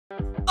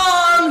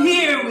I'm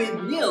here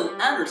with Neil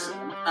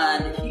Anderson,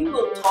 and he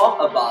will talk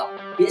about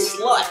his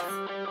life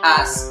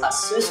as a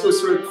Cisco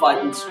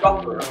Certified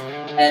Instructor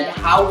and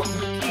how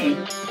he became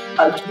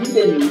a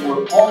Udemy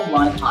or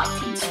online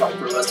IT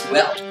instructor as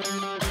well.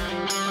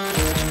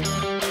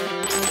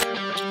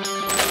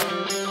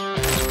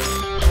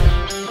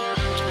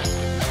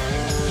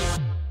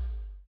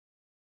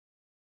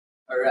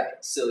 Alright,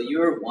 so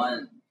you're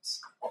one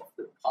of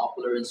the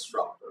popular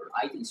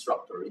IT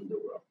instructor in the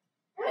world.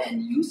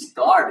 And you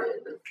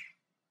started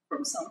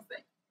from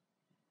something,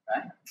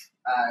 right?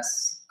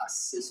 As a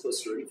Cisco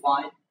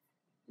Certified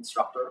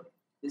Instructor.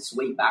 This is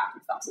way back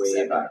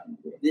 2007. Way back.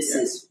 This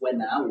is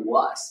when I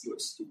was your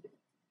student.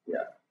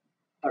 Yeah.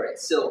 All right.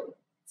 So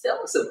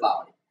tell us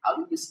about it. How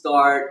did you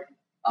start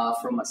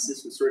from a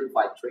Cisco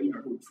Certified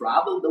trainer who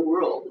traveled the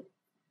world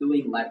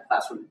doing live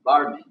classroom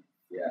environment,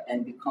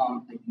 and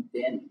become a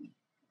Udemy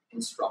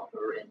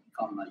instructor and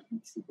become a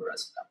YouTuber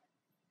as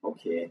well?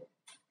 Okay.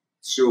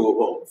 So,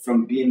 well,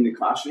 from being the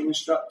classroom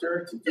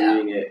instructor to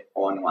doing it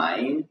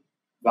online,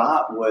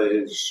 that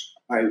was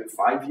about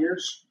 5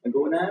 years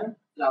ago now.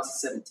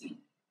 2017.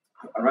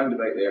 Around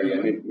about there,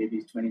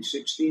 maybe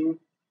 2016.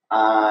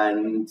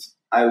 And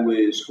I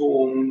was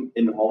home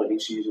in the holiday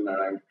season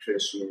around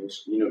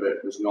Christmas. You know,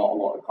 there was not a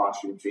lot of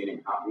classroom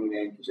training happening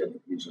then because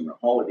everybody's on their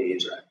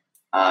holidays.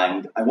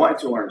 And I wanted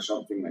to learn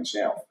something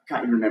myself. I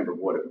can't even remember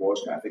what it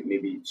was. I think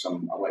maybe I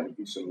wanted to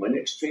do some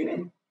Linux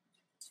training.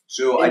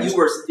 So you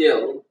were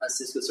still a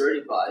Cisco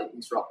Certified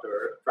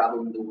Instructor,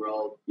 traveling the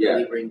world,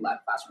 delivering live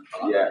classroom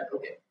classes. Yeah.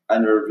 Okay.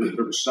 And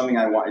there was something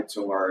I wanted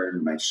to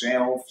learn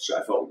myself. So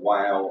I thought,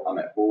 while I'm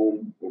at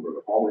home over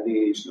the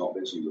holidays, not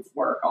busy with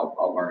work,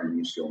 I'll learn a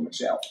new skill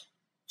myself.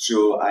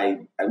 So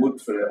I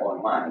looked for it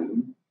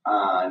online,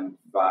 and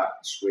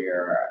that's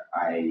where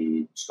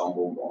I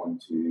stumbled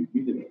onto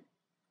Udemy.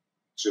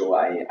 So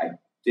I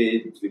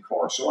did the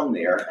course on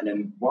there, and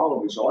then while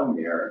I was on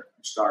there,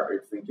 I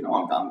started thinking,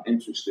 I'm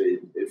interested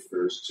if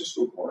there's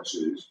Cisco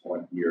courses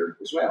on here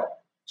as well.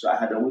 So I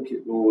had a look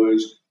at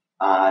those,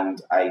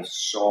 and I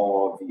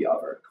saw the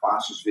other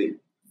classes.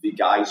 The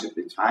guys at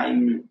the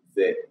time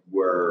that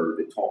were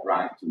the top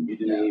ranked in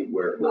Udemy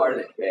were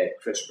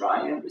Chris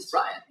Bryant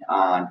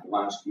and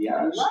Lance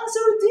Diaz.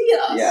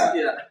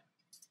 Yeah.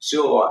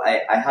 So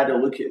I had a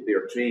look at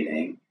their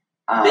training.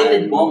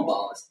 David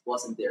Bombal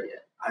wasn't there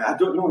yet. I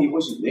don't know, he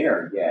wasn't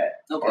there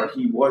yet. Okay. Or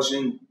he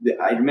wasn't.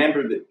 I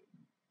remember that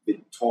the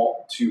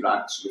top two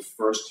ranks, the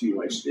first two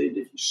listed,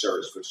 if you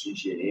search for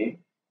CCNA,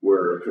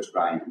 were Chris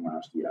Bryant and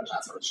Lance Diaz.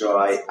 So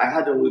I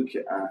had a look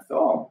and I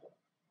thought,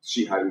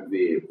 see how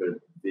they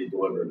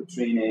deliver the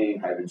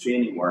training, how the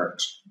training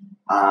works.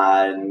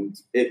 And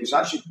it was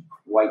actually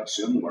quite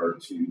similar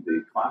to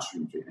the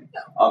classroom training,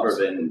 other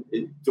than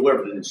it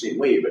delivered in the same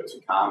way, but to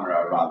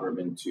camera rather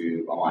than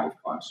to a live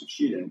class of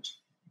students.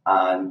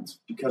 And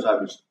because I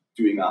was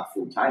doing that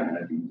full time and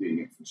I've been doing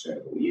it for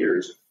several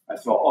years, I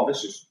thought,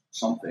 this is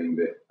something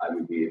that I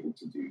would be able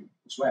to do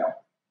as well.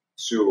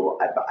 So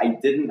I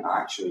didn't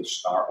actually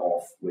start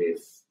off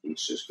with a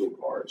Cisco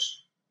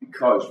course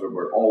because there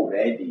were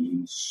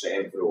already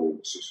several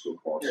Cisco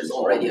courses. There's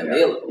already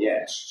available.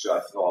 Yes. So I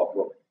thought,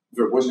 well,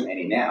 there wasn't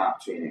any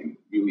NetApp training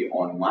really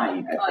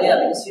online at all.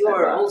 Because you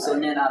are also a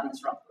NetApp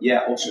instructor.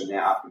 Yeah, also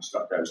NetApp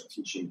instructor. I was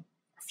teaching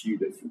a few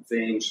different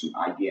things, some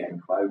IDEA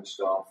and cloud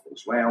stuff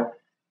as well.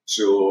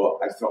 So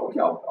I thought, okay,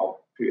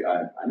 I'll put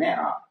a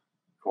NetApp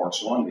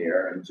course on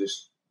there and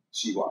just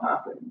see what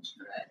happens.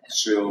 Right.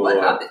 So what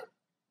happened?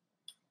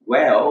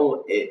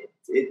 Well, it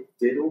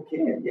did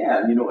okay.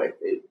 Yeah,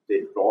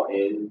 it brought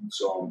in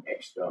some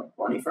extra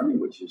money for me,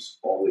 which is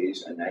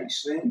always a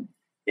nice thing.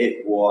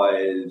 It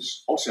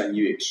was also a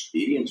new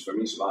experience for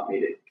me, so that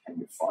made it kind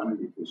of fun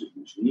because it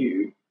was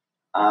new.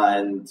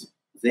 And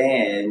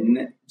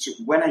then, so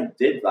when I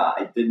did that,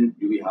 I didn't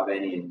really have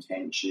any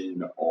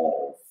intention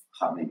of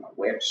having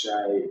a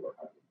website or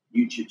having a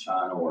YouTube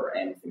channel or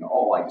anything at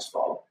all. I just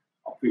thought,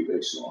 I'll put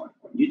this on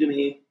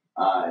Udemy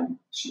and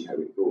see how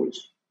it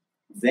goes.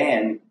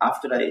 Then,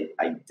 after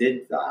I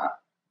did that,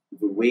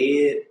 the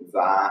way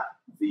that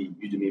the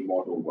Udemy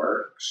model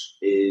works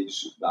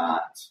is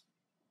that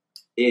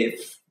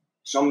if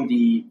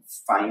somebody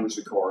finds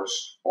the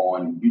course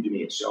on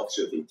Udemy itself,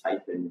 so if they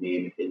type in the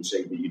name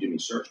inside the Udemy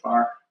search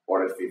bar,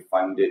 or if they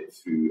found it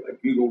through a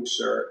Google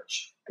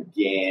search,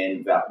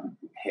 again, that would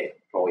hit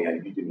probably a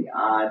Udemy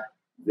ad,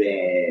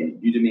 then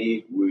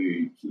Udemy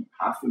would keep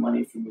half the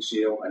money from the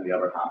sale and the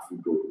other half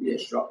would go to the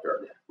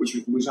instructor, which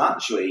was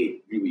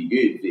actually really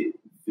good.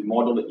 The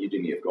model that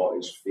Udemy have got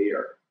is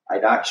fair.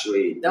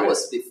 That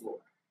was before.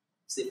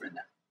 It's different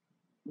now.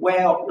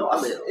 Well, no,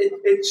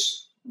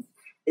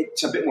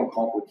 it's a bit more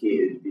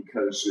complicated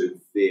because of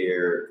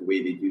the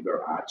way they do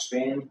their ad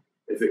spend.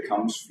 If it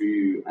comes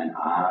through an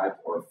ad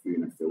or through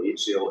an affiliate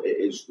sale,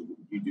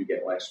 you do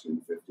get less than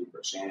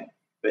 50%.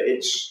 But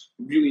it's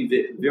really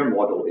their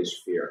model is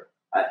fair.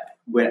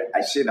 When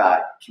I say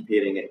that,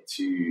 comparing it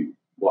to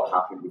what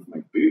happened with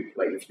my book,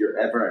 like if you're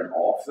ever an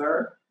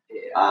author,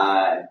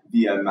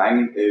 the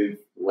amount of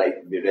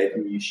the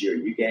revenue share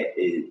you get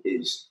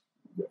is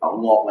a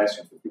lot less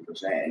than 50%.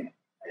 100%.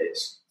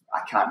 I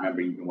can't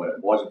remember even what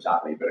it was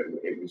exactly, but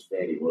it was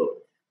very low.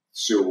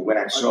 So when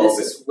I saw this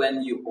is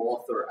when you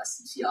author a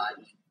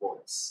CCIE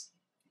voice.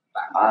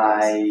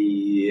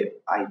 I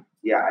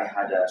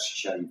had a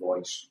CCIE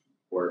voice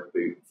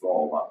workbook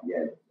for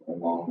a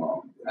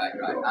long. Right.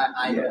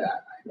 I know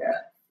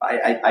that.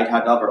 I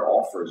had other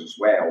offers as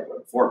well,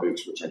 but for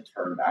books which I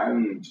turned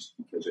down just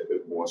because it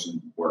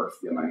wasn't worth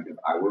the amount of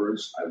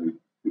hours I would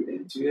put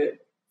into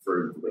it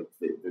for like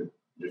the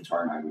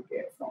return I would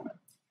get from it.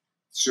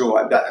 So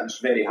I was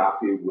very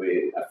happy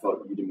with. I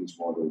thought Udemy's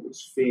model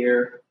was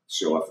fair,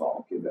 so I thought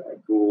I'll give it a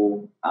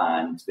go.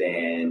 And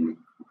then,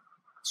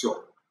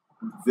 so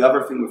the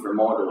other thing with their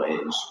model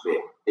is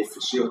that if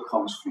the sale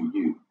comes through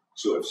you,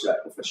 so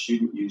if a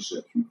student uses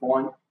a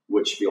coupon,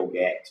 which they'll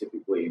get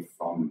typically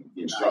from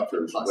the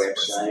instructor's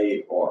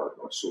website or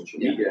social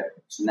media,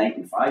 it's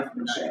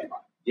 95%.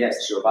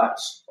 Yes, so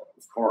that's,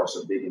 of course,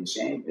 a big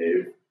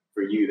incentive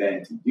for you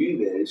then to do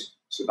this.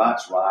 So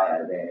that's why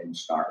I then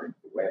started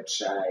the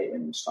website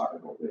and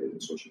started all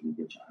the social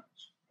media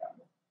channels.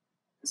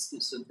 Yeah.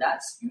 So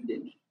that's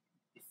Udemy.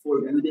 Before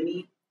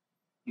Udemy,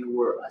 you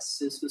were a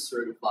Cisco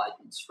Certified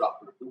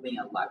Instructor doing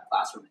a live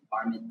classroom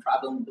environment,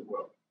 traveling the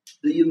world.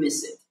 Do you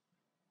miss it?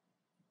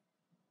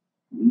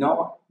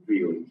 Not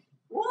really.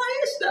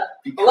 Why is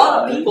that? Because a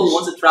lot of people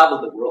want to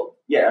travel the world.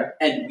 Yeah.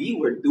 And we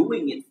were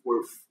doing it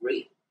for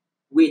free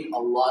with a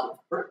lot of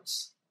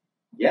perks.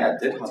 Yeah,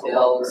 it did have a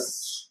lot of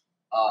perks.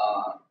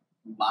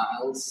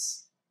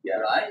 Miles, yeah.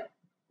 Right?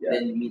 Yeah.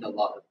 Then you meet a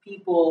lot of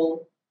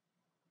people.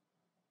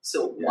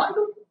 So why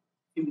don't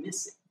you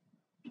miss it?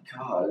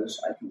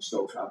 Because I can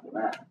still travel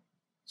now.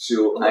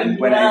 So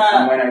when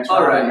I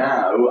travel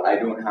now, I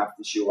don't have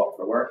to show up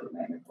for work at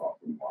 9 o'clock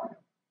in the morning.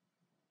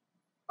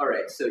 All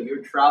right, so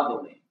you're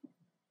traveling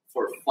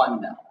for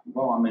fun now.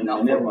 Well, I'm in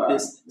Manila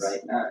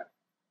right now.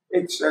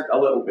 It's a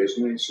little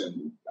business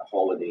and a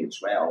holiday as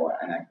well,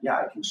 and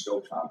I can still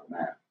travel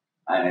now,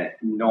 and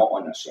not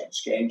on a set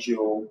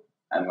schedule.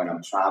 And when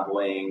I'm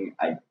traveling,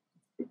 I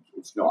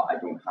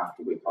don't have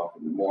to wake up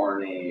in the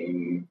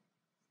morning,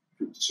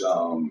 put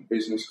some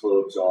business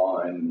clothes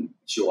on,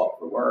 show up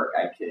for work.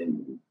 I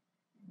can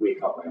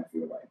wake up when I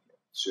feel like it.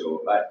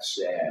 So that's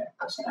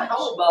nice.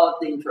 How about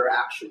the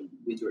interaction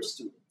with your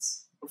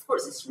students? Of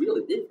course, it's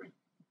really different.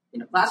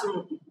 In a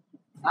classroom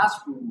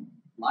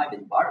live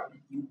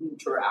environment, you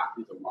interact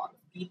with a lot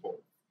of people.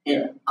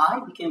 And I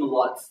became a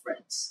lot of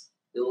friends,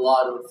 a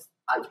lot of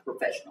IT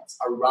professionals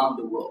around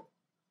the world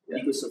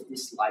because of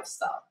this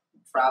lifestyle.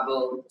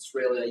 Travel,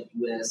 Australia,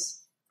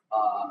 US,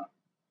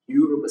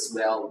 Europe as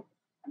well.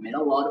 I made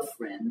a lot of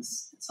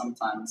friends. And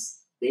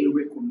sometimes they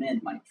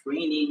recommend my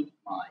training,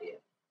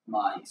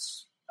 my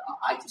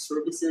IT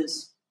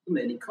services to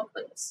many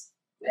companies.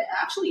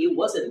 Actually, it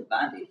was an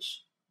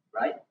advantage,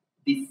 right?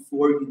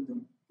 Before you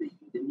do the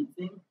Udemy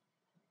thing,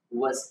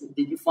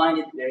 did you find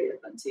it very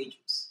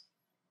advantageous?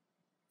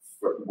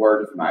 For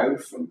word of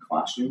mouth from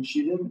classroom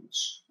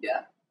students?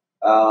 Yeah.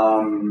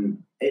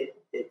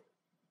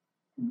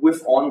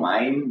 With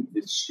online,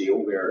 the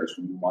scale there is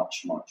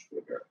much, much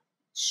bigger.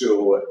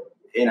 So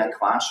in a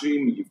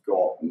classroom, you've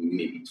got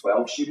maybe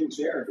 12 students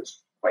there.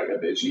 It's quite a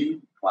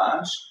busy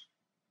class.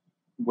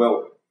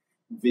 Well,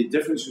 the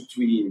difference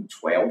between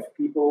 12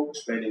 people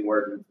spreading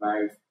word of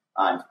mouth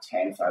and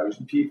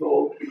 10,000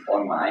 people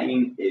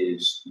online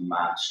is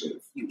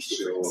massive. Huge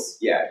difference. So,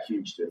 yeah,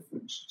 huge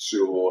difference.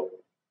 So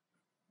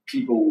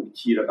people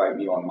hear about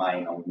me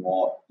online a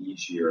lot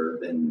easier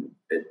than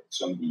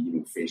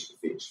somebody,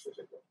 face-to-face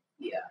physically.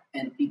 Yeah,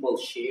 and people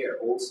share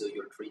also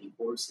your training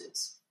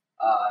courses.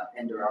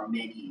 And there are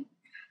many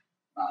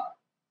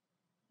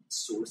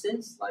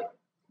sources like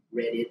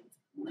Reddit,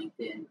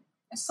 LinkedIn,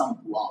 and some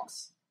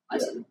blogs. I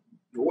see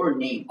your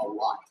name a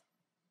lot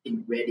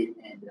in Reddit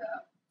and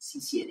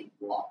CCNA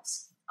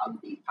blogs. How do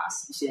they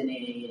pass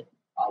CCNA?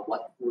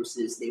 What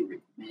courses they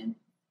recommend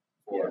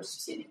for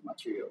CCNA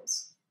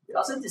materials?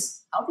 How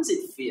does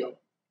it feel?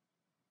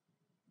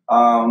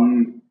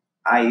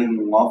 I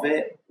love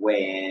it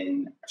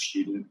when a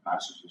student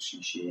passes a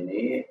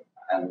CCNA.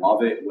 I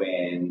love it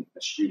when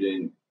a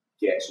student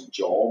gets a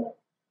job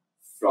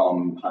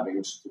from having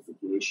a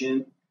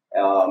certification.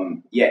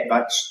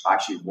 That's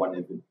actually one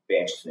of the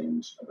best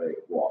things about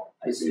what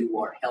I do. You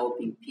are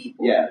helping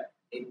people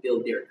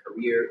build their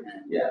career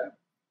and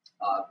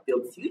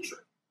build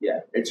future.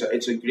 Yeah,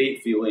 it's a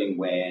great feeling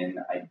when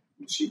I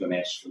receive a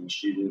message from a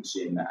student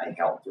saying that I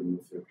helped them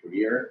with their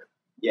career.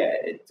 Yeah,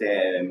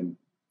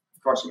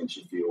 of course, it makes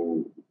you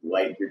feel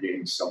like you're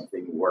doing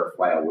something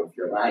worthwhile with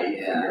your life and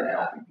you're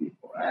helping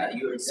people. Right? Yeah,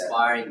 you're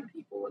inspiring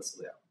people as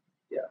well.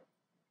 Yeah.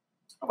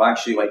 I've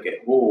actually,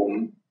 at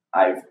home,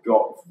 I've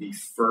got the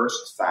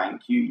first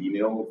thank you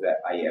email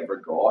that I ever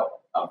got.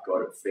 I've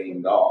got it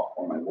framed up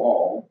on my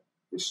wall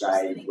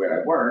beside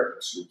where I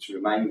work to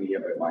remind me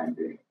about why I'm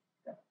doing it.